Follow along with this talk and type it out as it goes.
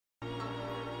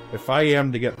If I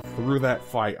am to get through that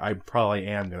fight, I probably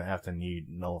am going to have to need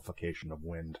nullification of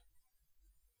wind.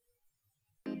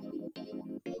 Now,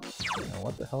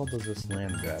 what the hell does this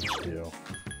land badge do?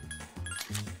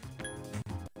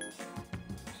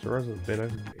 Restores a bit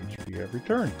of HP every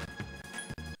turn.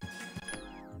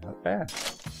 Not bad.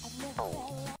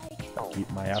 I'll keep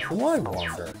my ass alive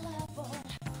longer.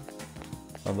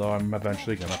 Although I'm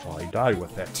eventually gonna probably die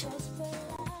with it.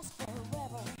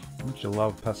 Don't you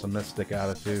love pessimistic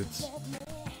attitudes?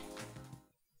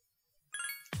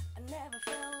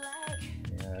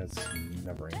 Yeah, it's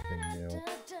never anything new.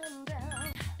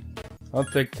 I'll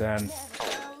take 10.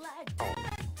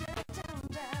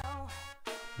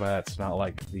 But it's not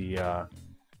like the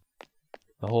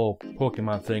whole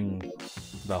Pokemon thing,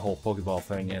 the whole Pokeball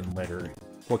thing in later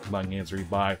Pokemon games where you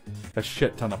buy a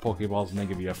shit ton of Pokeballs and they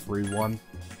give you a free one.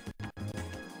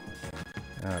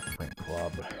 Print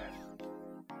Club.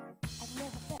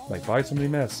 Like, buy so many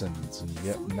medicines and you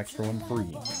get an extra one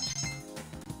free.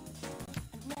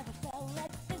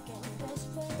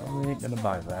 No, I ain't gonna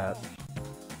buy that.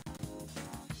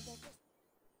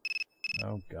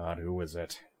 Oh god, who is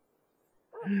it?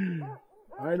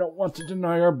 I don't want to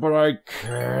deny her, but I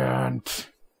can't.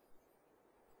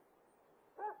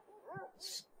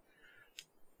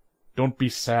 Don't be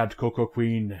sad, Coco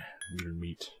Queen. We'll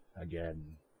meet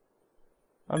again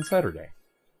on Saturday.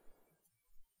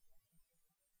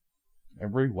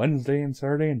 Every Wednesday and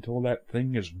Saturday until that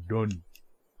thing is done.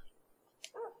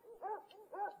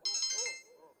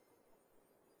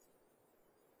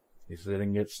 He said I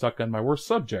didn't get stuck on my worst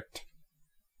subject.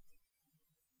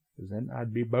 Because then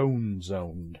I'd be bone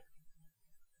zoned.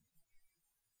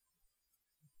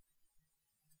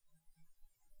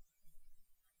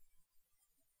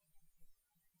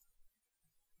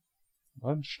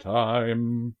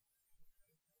 Lunchtime.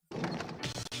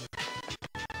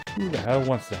 Who the hell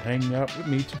wants to hang out with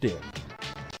me today?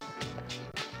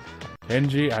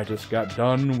 Kenji, I just got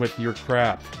done with your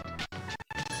crap.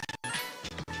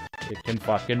 It can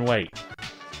fucking wait.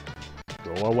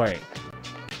 Go away.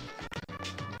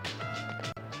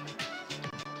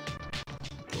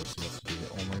 Of course, he has to be the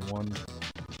only one.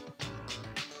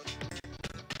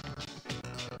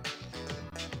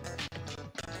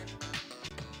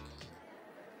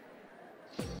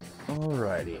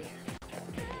 Alrighty.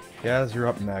 Gaz, you're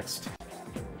up next.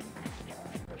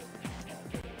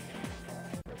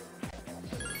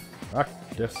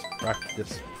 Practice,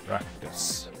 practice,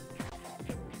 practice.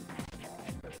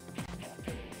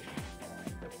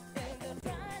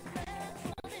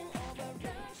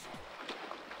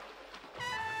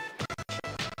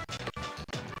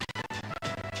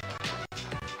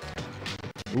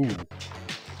 Ooh.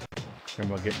 Talking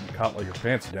about getting caught with your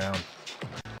pants down.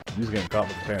 He's getting caught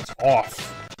with the pants off.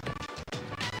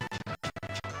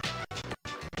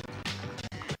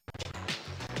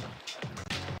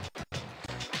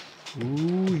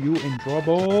 Ooh, you in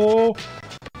trouble.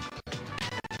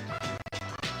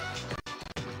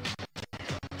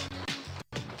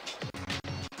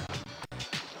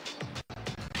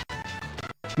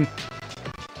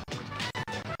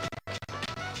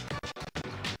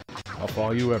 I'll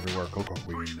follow you everywhere, Coco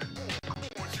Queen.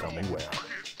 Just tell me where.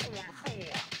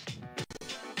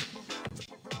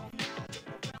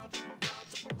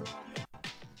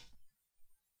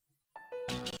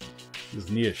 This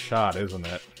is a shot, isn't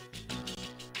it?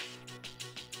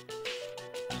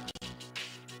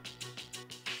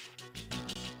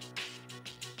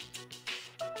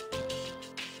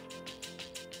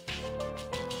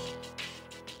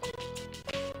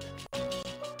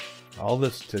 All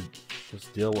this to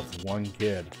just deal with one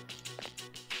kid.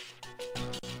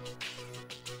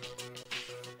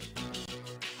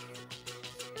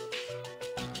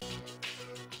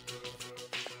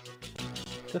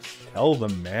 Just tell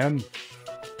them, man.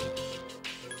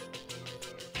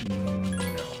 No.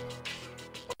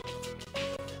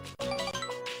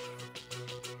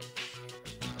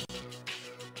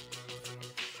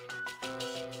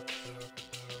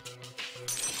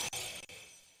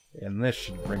 And this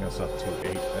should bring us up to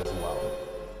 8 as well.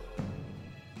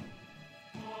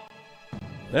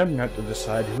 Then I'm going to have to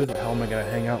decide who the hell am I going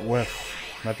to hang out with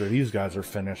after these guys are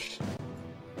finished.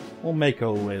 Well,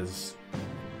 Mako is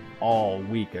all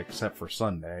week except for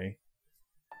Sunday.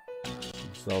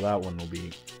 So that one will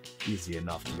be easy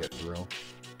enough to get through.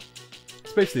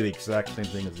 It's basically the exact same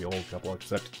thing as the old couple,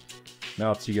 except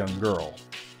now it's a young girl.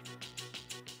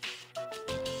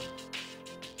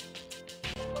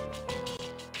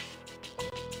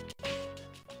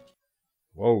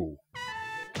 Whoa.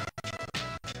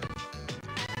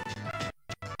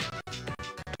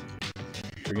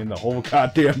 Bring in the whole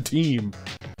goddamn team.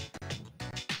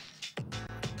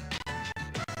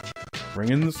 Bring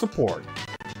in the support.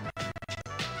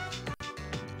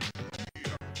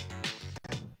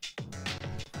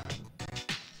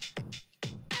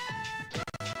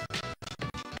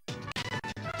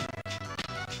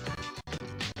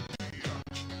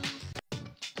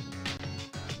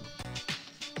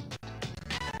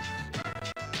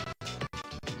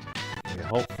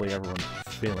 Hopefully everyone's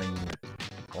feeling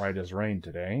right as rain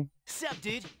today. Sup,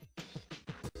 dude?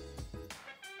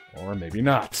 Or maybe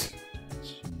not.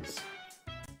 Jeez.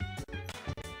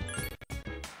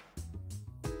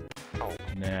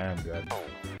 Nah, I'm good.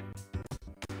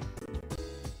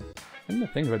 And the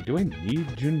thing about, do I need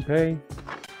Junpei?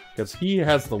 Because he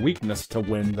has the weakness to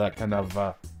wind that kind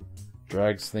of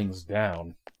drags things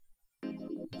down.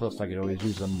 Plus I could always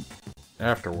use him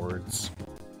afterwards.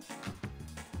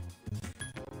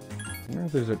 I wonder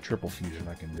if there's a triple fusion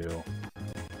I can do.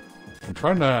 I'm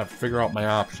trying to figure out my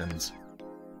options.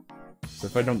 So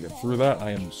if I don't get through that,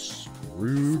 I am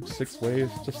screwed 6 ways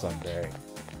to Sunday.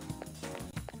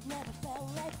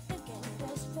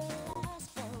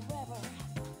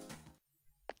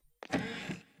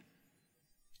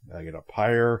 I get up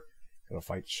higher, gotta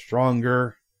fight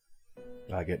stronger,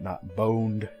 I get not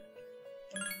boned.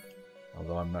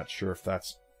 Although I'm not sure if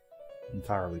that's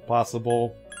entirely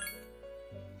possible.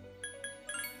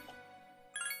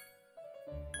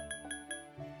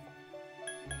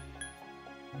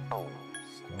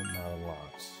 Still not a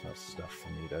lot of stuff for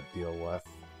me to deal with.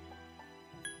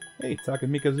 Hey,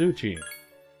 Takamikazuchi.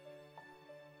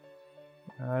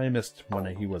 I missed when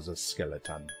he was a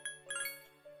skeleton.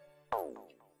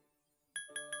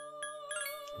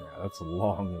 Yeah, that's a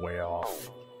long way off.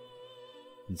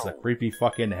 It's a creepy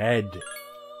fucking head.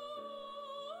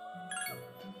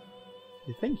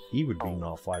 You think he would be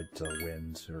nullified to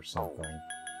wind or something?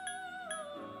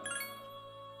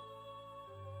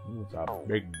 He's a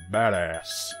big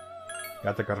badass.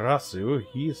 Got the Karasu,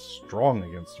 he's strong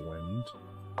against wind.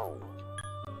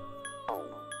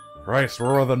 Christ,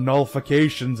 where are the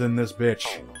nullifications in this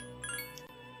bitch?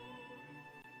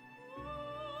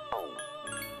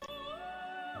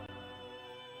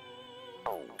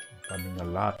 Becoming a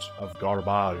lot of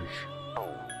garbage.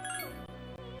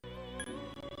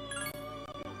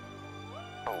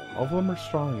 All of them are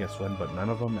strong against wind, but none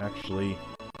of them actually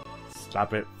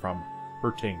stop it from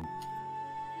hurting.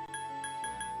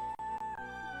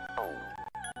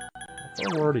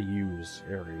 If I were to use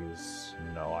Ares...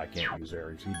 No, I can't use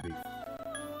Ares. He'd be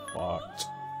fucked.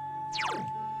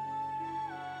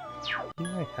 Who do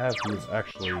I have who's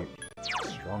actually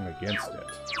strong against it?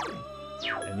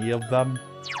 Any of them?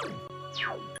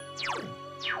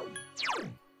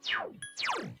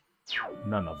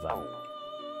 None of them.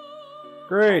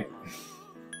 Great!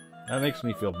 That makes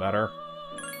me feel better.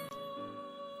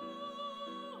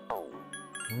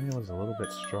 Maria was a little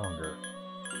bit stronger.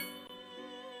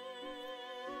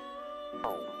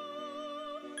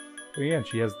 Oh yeah, and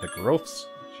she has the growth.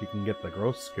 She can get the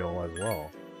growth skill as well.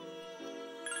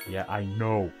 Yeah, I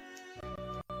know.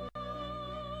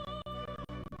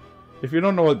 If you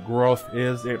don't know what growth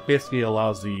is, it basically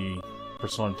allows the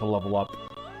persona to level up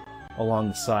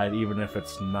alongside, even if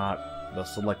it's not the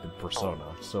selected persona.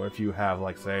 So if you have,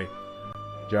 like, say,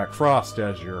 Jack Frost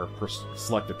as your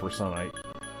selected persona,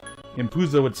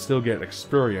 Impuza would still get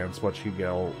experience, but she'd get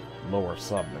a lower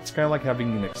sum. It's kind of like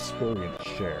having an experience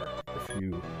share, if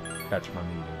you catch my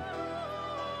meaning.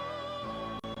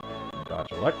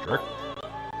 Dodge Electric.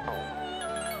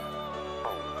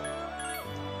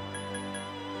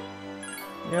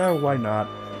 Yeah, why not?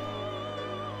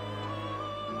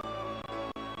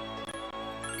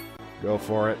 Go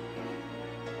for it.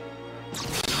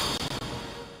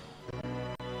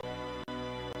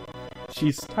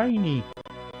 She's tiny.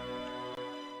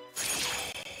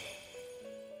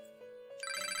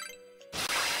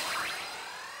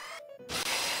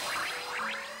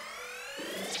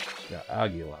 Got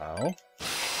Aguilau.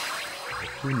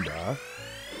 Kunda.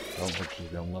 Don't think she's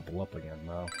gonna level up again,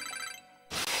 though.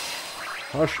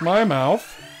 Hush my mouth!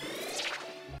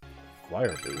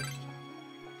 Flyer boost.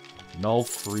 Null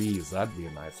freeze, that'd be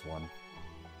a nice one.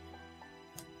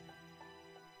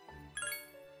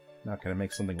 Now, can I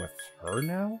make something with her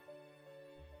now?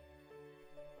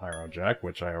 Pyro Jack,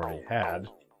 which I already had.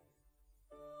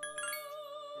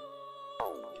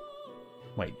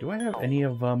 Wait, do I have any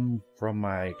of them from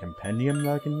my compendium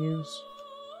that I can use?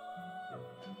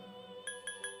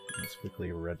 Let's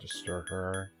quickly register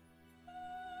her.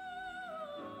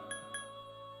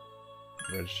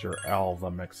 Register all of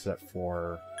them except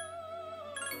for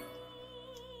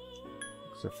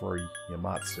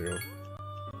Yamatsu.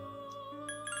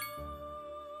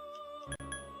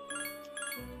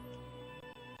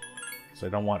 So I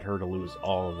don't want her to lose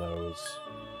all those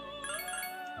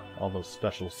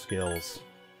special skills.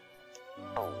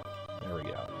 There we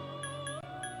go.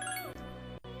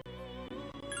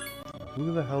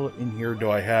 Who the hell in here do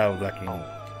I have that can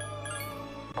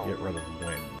get rid of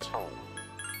wind?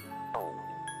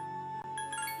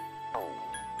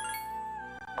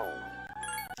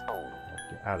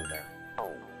 Get out of there.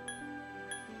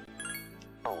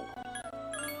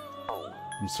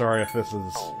 I'm sorry if this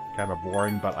is kind of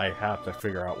boring, but I have to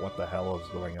figure out what the hell is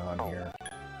going on here.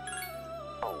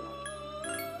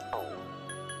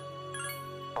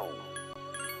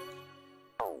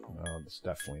 No, it's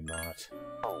definitely not.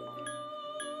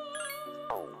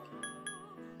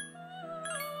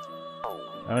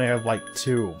 I only have like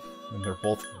 2, and they're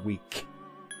both weak.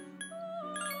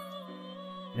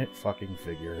 It fucking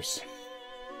figures.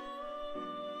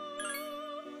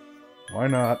 Why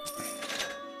not?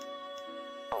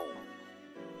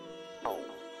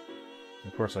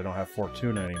 Of course, I don't have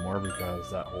Fortuna anymore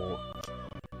because that whole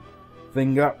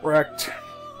thing got wrecked.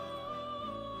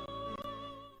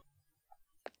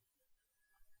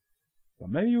 But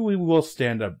maybe we will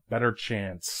stand a better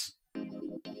chance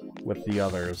with the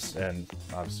others, and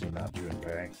obviously not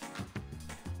Junpei.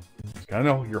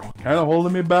 You're kind of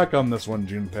holding me back on this one,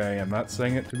 Junpei. I'm not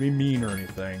saying it to be mean or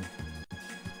anything.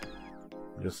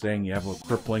 I'm just saying you have a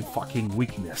crippling fucking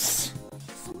weakness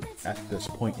at this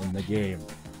point in the game.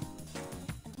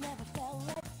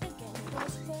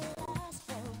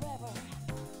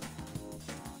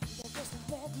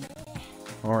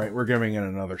 Alright, we're giving it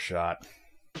another shot.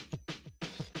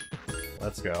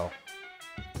 Let's go.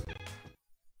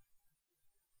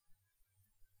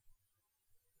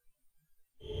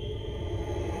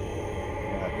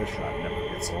 Yeah, this shot never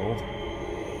gets old.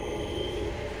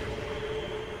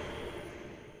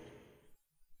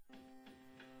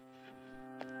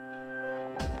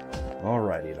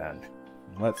 Alrighty then.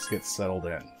 Let's get settled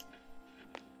in.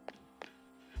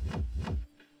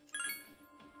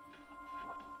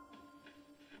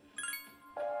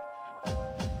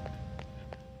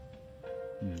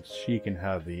 She can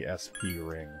have the SP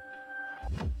ring.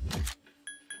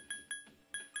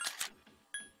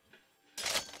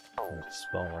 Or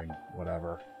spell ring,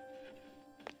 whatever.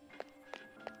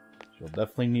 She'll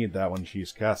definitely need that when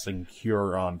she's casting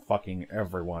Cure on fucking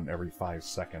everyone every 5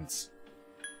 seconds.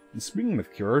 And speaking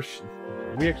of Cure,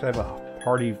 we actually have a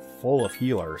party full of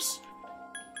healers.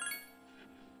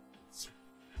 It's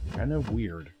kind of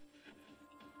weird.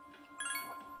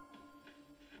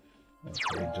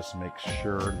 Okay, just make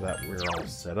sure that we're all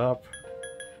set up.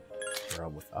 We're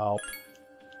all with Alp.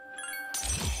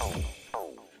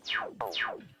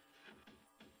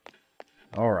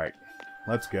 Alright,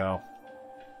 let's go.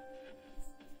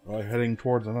 Are we heading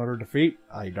towards another defeat?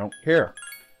 I don't care.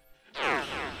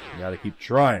 You gotta keep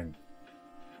trying.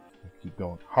 Keep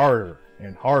going harder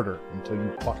and harder until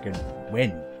you fucking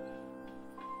win.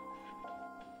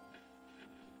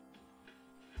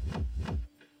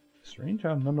 Strange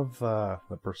how none of the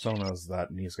personas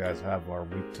that these guys have are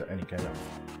weak to any kind of,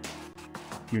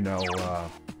 you know,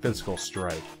 physical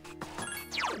strike.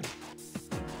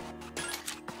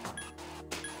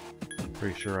 I'm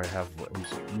pretty sure I have at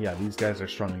least, yeah, these guys are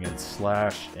strong against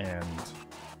Slash and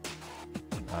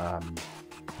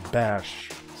Bash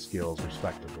skills,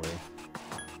 respectively.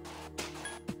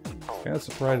 It's kind of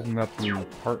surprising that the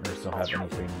partners don't have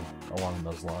anything along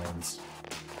those lines.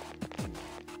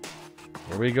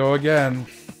 Here we go again.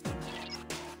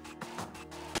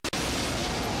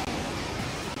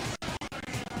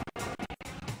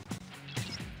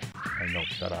 I know,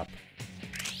 shut up.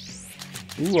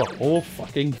 Ooh, a whole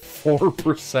fucking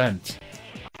 4%.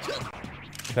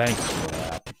 Thanks for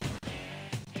that.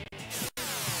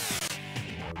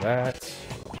 That.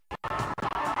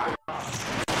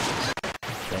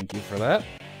 Thank you for that.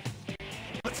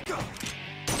 Let's go.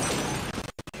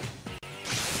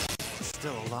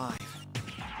 Still alive.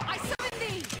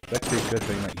 It's actually a good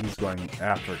thing that he's going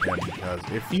after him, because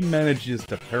if he manages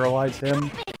to paralyze him,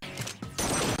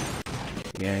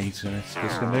 yeah, he's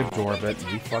just gonna absorb it,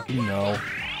 we fucking know.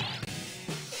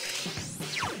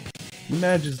 If he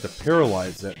manages to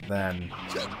paralyze it, then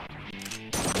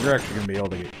you're actually gonna be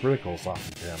able to get criticals off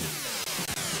of him.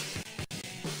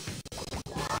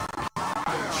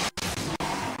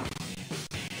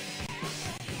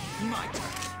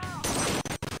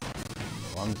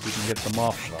 As long as you can get them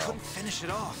off, though. Finish it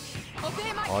off.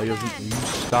 Oh, you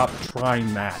stop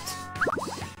trying that.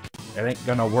 It ain't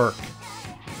gonna work.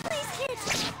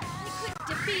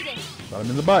 Shot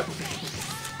him in the butt.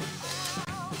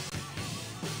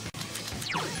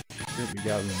 Good, we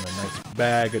got him a nice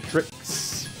bag of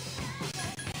tricks.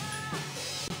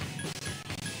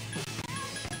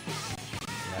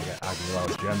 I got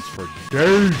Aguilera gems for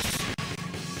days!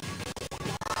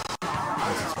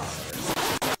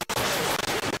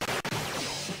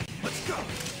 Let's go.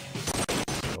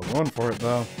 Still going for it,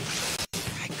 though.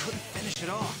 I couldn't finish it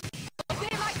off. Obey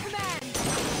my command!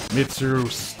 Mitsuru,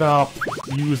 stop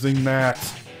using that!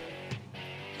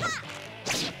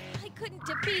 I couldn't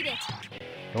defeat it!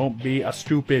 Don't be a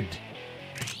stupid.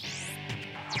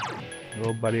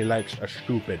 Nobody likes a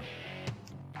stupid.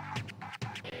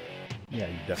 Yeah,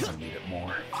 you definitely need it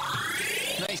more.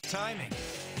 Nice timing.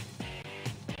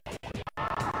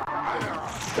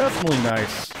 Definitely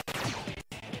nice.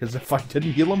 Because if I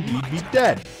didn't heal him, he'd be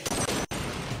dead.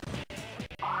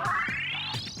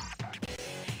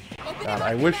 God,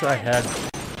 I wish I had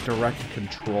direct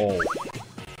control.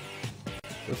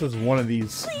 This is one of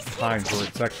these times where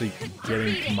it's actually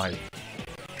getting to my...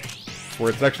 Where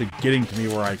it's actually getting to me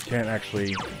where I can't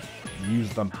actually use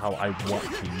them how I want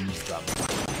to use them.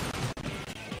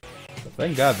 But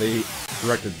thank God they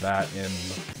corrected that in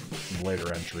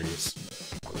later entries.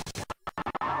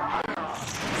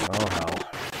 Oh hell.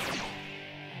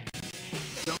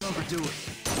 Don't overdo it.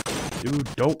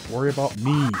 Dude, don't worry about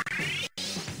me.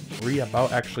 Worry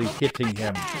about actually hitting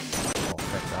him. Oh,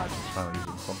 thank God, he's finally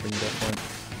using something different.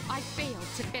 I failed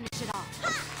to finish it off.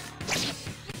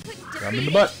 Grab him in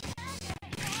the butt.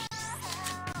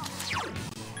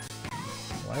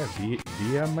 Well, I have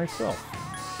DM myself.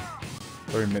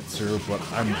 Sorry, Mitsuru, but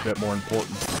I'm a bit more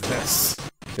important than this.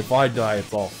 If I die,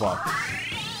 it's all fucked.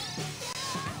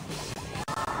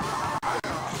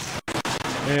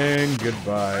 And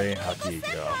goodbye,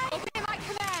 Hakiko. Obey my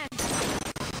command!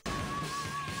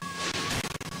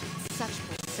 Such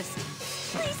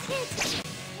persistence. Please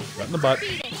hit! Right in the butt.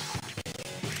 Beat it.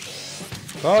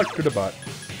 Talk to the butt.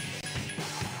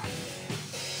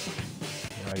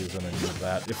 Now he's gonna need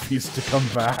that if he's to come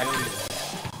back.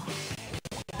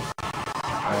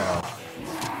 Oh,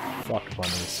 fuck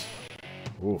bunnies.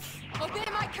 Oof. Obey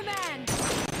my command!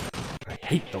 I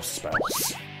hate those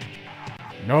spells.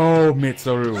 No,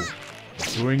 Mitsuru.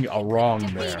 Doing a wrong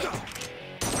there.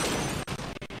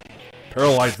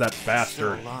 Paralyze that Still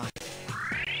bastard. alive.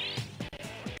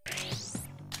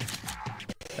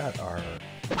 That are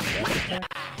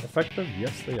effective?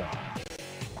 Yes, they are.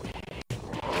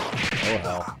 Oh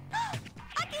hell.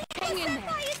 Hang in there!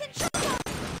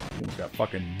 He got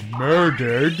fucking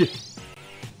murdered.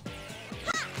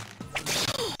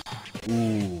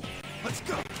 Ooh. Let's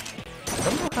go. I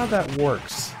don't know how that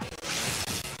works.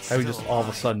 How he just all of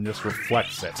a sudden just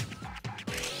reflects it.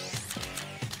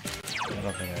 I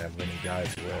don't think I have any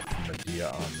guys with Medea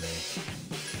on me.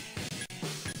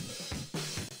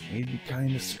 He'd be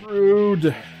kinda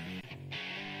screwed.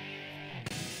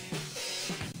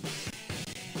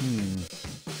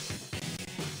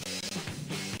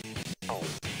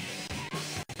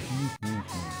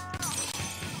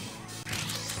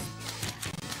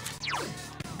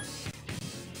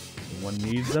 Someone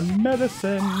needs a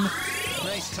medicine.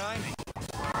 Nice timing.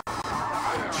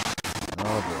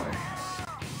 Oh boy.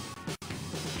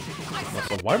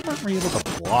 Also, why weren't we able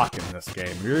to block in this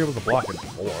game? We were able to block in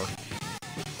 4.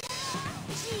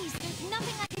 Jeez, there's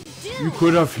nothing I can do! You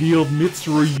could have healed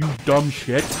Mitsuru, you dumb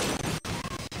shit. I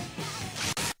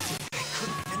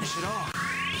couldn't finish it off.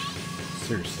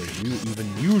 Seriously, you even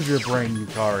use your brain,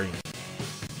 Yukari.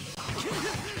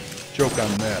 Choke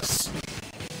on this.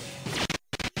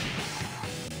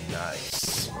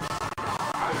 Nice.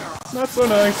 Not so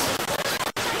nice.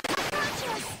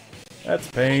 That's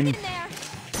pain. In there!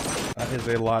 That is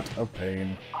a lot of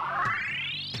pain.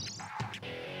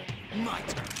 My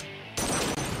turn.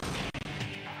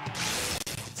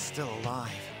 It's still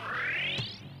alive.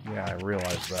 Yeah, I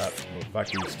realize that. The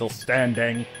fact that he's still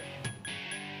standing.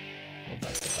 Well,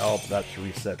 that could help. That should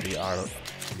reset the auto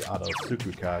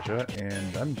Sukukaja,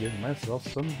 and I'm giving myself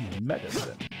some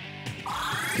medicine.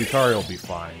 Yukari will be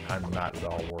fine. I'm not at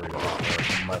all worried about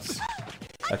her unless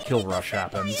a kill rush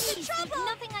happens. There's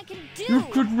nothing I can do! You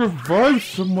could revive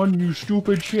someone, you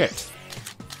stupid shit!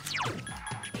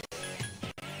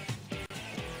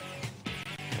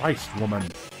 Christ, woman.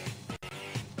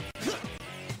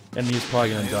 And he's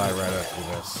probably gonna die right after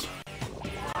this.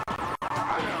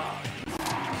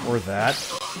 Or that.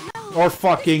 Or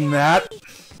fucking that!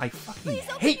 I fucking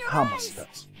hate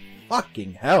homicidals.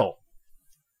 Fucking hell!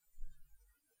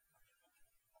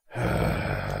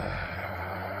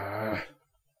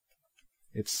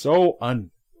 It's so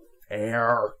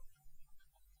unfair.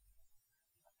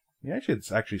 Yeah, I should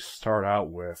actually start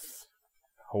out with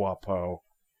Hoapo.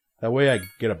 That way I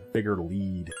get a bigger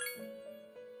lead.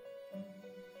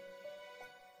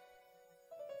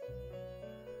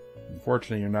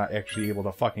 Unfortunately, you're not actually able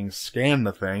to fucking scan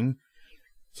the thing.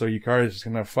 So Yukari's just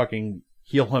gonna fucking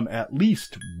heal him at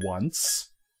least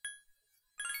once.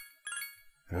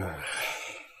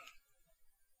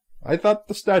 I thought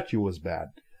the statue was bad.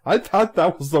 I thought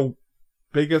that was the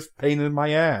biggest pain in my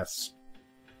ass.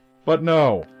 But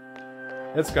no.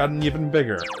 It's gotten even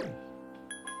bigger.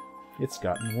 It's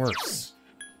gotten worse.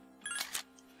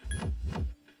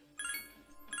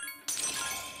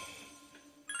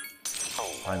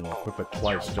 I will equip it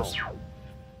twice,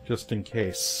 just in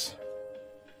case.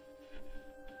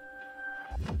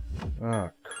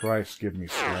 Ah, Christ, give me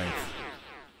strength.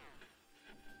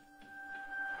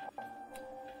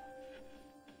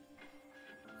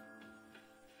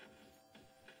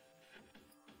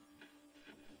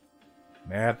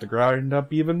 May have to grind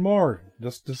up even more,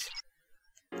 just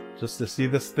to see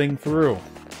this thing through.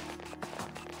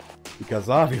 Because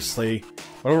obviously,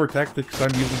 whatever tactics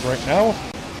I'm using right now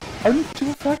aren't too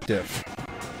effective.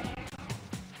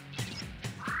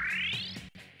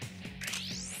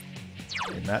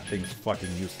 And that thing's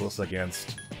fucking useless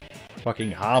against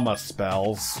fucking Hama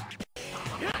spells.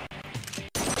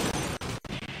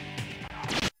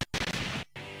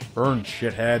 Burn,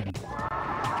 shithead.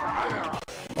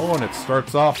 Oh, and it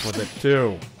starts off with it,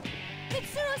 too.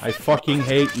 I fucking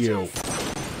hate you.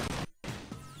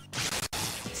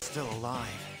 Still alive.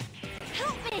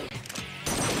 Help me!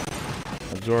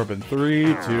 Absorb in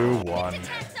 3, 2, 1.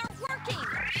 Attacks aren't working!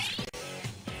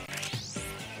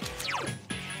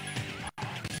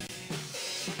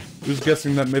 Who's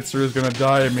guessing that Mitsuru is gonna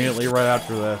die immediately right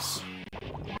after this?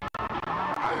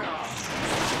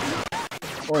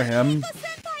 Or him.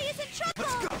 Senpai is in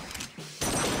trouble!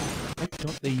 Why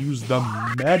don't they use the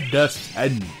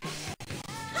medicine?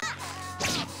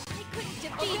 They couldn't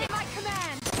defeat my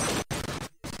command!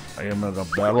 I am in a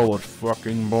battle with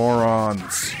fucking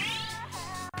morons.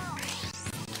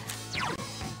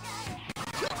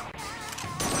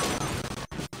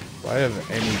 If I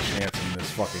have any chance in this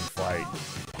fucking fight,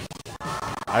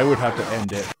 I would have to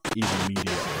end it immediately.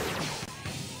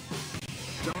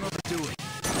 Don't overdo it.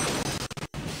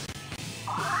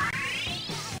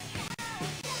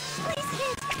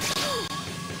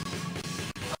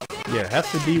 Yeah, it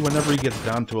has to be whenever he gets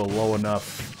down to a low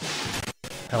enough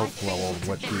health level,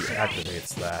 which he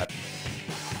activates that.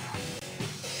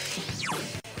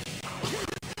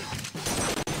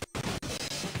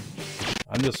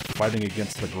 I'm just fighting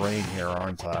against the grain here,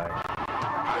 aren't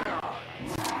I?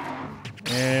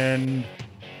 And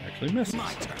actually misses.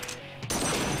 My turn.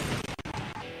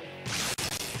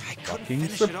 I couldn't Fucking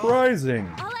finish it off.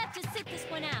 surprising. I'll have to sit this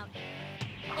one out.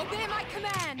 Obey my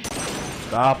command!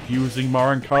 Stop using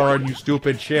Marinkaran, you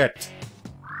stupid shit.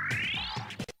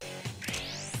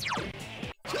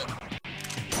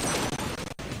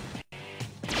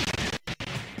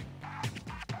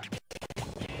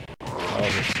 Oh,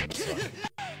 this thing sucks.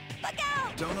 Look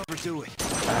out! Don't overdo it.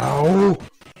 Ow!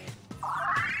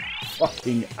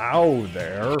 Fucking ow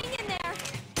there. Hang in there!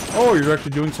 Oh, you're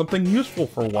actually doing something useful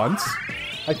for once.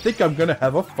 I think I'm gonna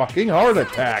have a fucking heart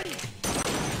attack.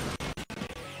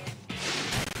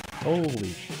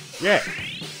 Holy shit.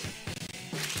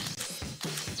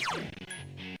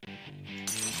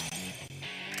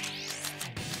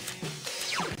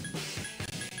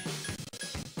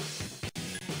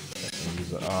 I can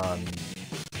use it on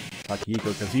Takehiko,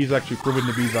 because he's actually proven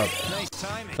to be Nice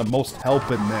timing. the most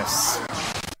help in this.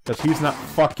 Because he's not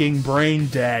fucking brain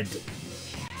dead.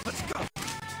 Let's go.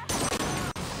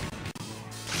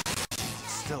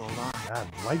 Still alive. God,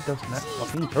 why doesn't that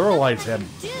fucking paralyze him?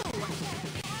 Do!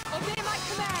 Obey my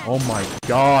command! Oh my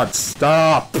god,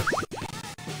 stop!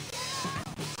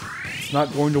 It's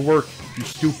not going to work, you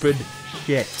stupid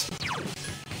shit.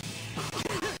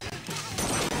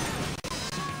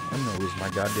 I'm gonna lose my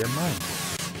goddamn mind.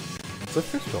 It's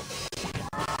official.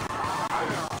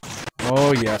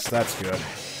 Oh yes, that's good.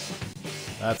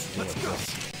 That's delicious.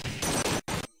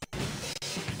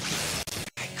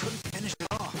 I couldn't finish it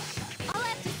off. I'll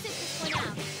have to sit this one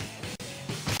out.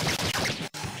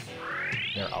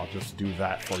 Here, I'll just do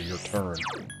that for your turn.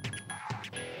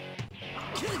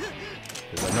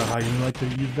 Because I know how you like to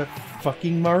use that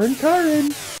fucking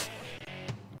Marinkaran.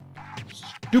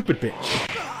 Stupid bitch.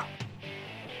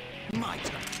 My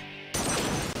turn.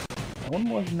 That one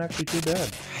wasn't actually too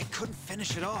bad. I couldn't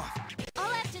finish it off.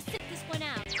 I'll have to sit this one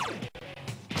out.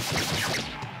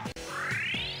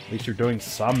 At least you're doing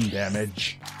some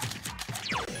damage.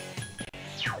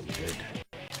 Good.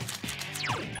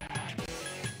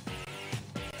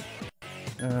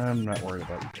 I'm not worried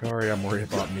about Yukari, I'm worried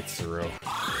about Mitsuru.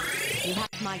 You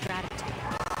have my gratitude.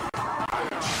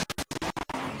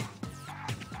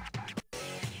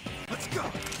 Let's go.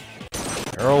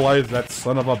 Paralyze that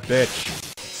son of a bitch.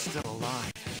 Still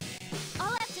alive.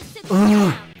 I'll have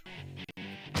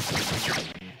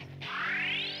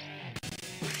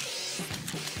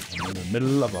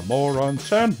middle of a moron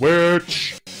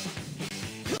sandwich!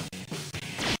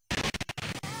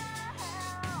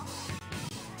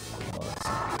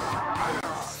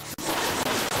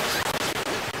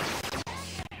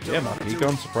 Damn, Akiko,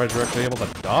 I'm surprised you're actually able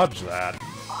to dodge that.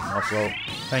 Also,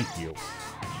 thank you.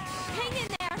 Hang in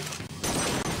there.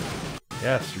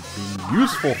 Yes, you're being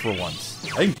useful for once.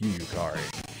 Thank you, Yukari.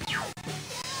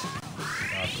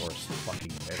 Of course,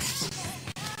 fucking miss.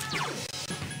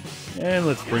 And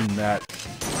let's bring that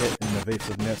hit and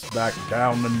evasiveness back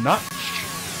down a notch.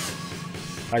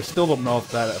 I still don't know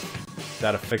if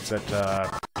that affects it,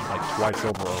 like, twice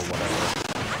over or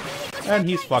whatever. And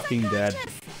he's fucking dead.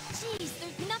 Jeez,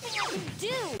 there's nothing I can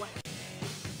do.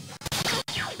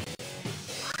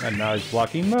 And now he's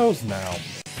blocking those now.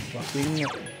 Fucking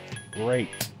great.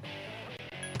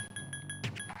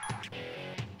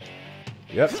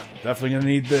 Yep, definitely gonna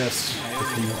need this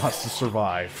if he wants to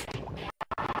survive.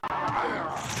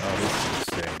 Oh, this is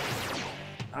insane.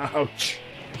 Ouch!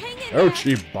 Hang in there.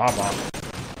 Ouchie baba!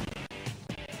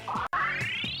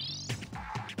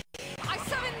 I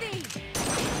summon thee.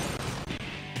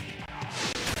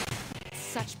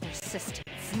 Such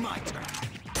persistence. My turn.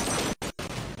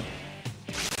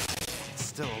 It's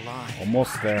still alive.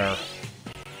 Almost there.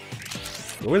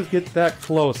 You always get that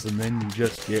close and then you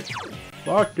just get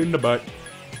fucked in the butt.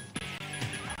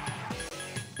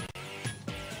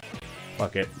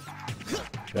 Fuck it.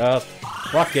 Just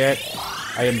fuck it.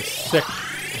 I am sick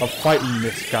of fighting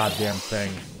this goddamn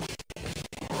thing.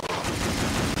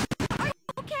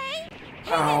 Okay.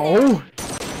 Ow!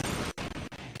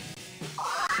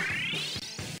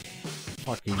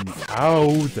 Fucking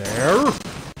ow there!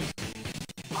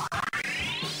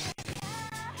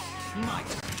 My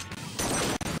turn.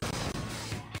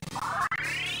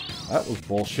 That was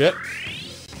bullshit.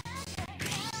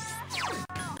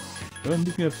 I'm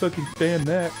just gonna fucking stand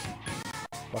that.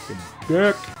 Fucking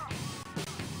dick.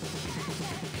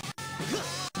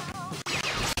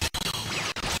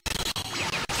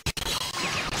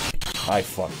 I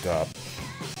fucked up.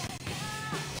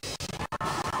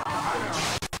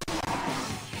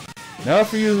 Now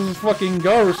if he uses fucking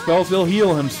Garu spells, he'll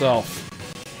heal himself.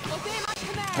 Obey my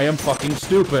command. I am fucking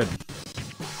stupid.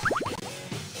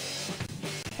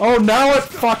 Oh, now it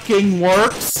fucking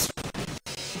works!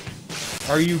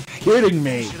 Are you kidding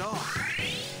me? Finish it off.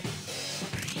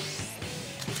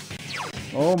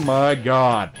 Oh my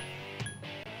god.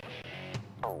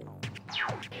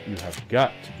 You have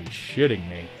got to be shitting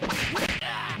me.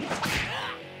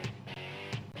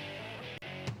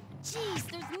 Jeez,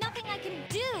 there's nothing I can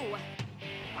do.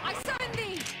 I summon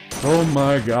thee. Oh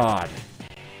my god.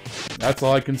 That's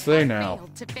all I can say now.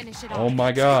 Failed to finish it Oh off.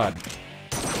 my god.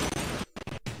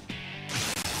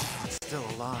 It's still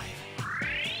alive.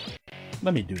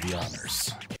 Let me do the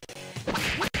honors.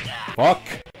 Fuck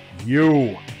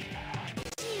you.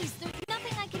 Jeez, there's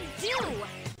nothing I can do.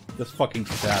 Just fucking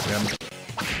stab him.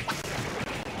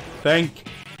 Thank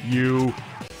you,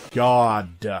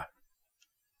 God.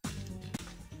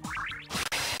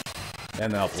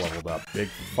 And elf leveled up. Big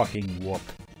fucking whoop.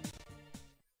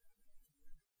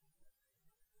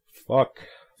 Fuck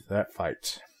that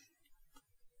fight.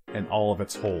 And all of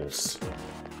its holes.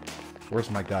 Where's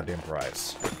my goddamn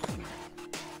prize?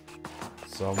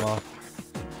 Soma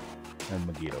and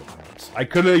Megiddo gems. I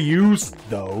could have used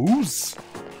those!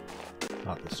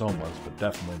 Not the Somas, but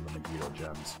definitely the Megiddo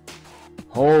gems.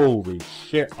 Holy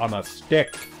shit on a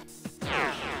stick!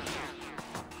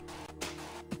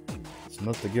 It's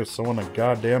enough to give someone a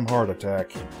goddamn heart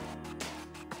attack.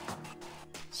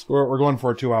 Screw it, we're going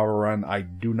for a 2-hour run. I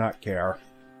do not care.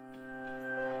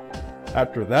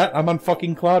 After that, I'm on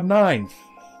fucking Cloud 9.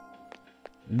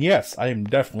 And yes, I am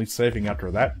definitely saving after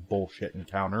that bullshit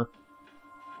encounter.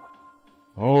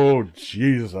 Oh,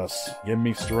 Jesus. Give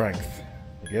me strength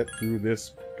to get through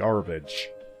this garbage.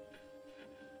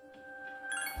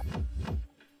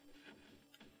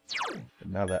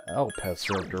 And now that Alp has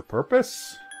served her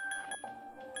purpose,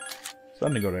 it's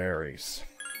time to go to Ares.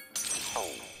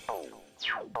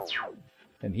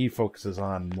 And he focuses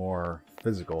on more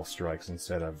physical strikes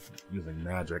instead of using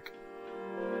magic.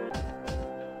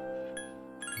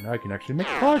 Now I can actually make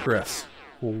progress!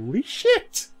 Holy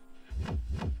shit!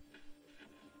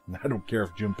 I don't care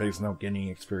if Junpei's not getting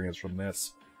experience from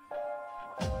this.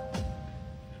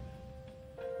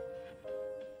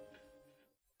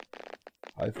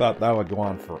 I thought that would go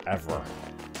on forever.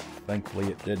 Thankfully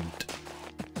it didn't.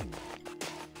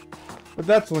 But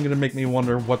that's only going to make me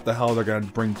wonder what the hell they're going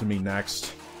to bring to me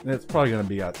next. And it's probably going to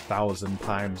be 1,000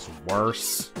 times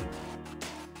worse.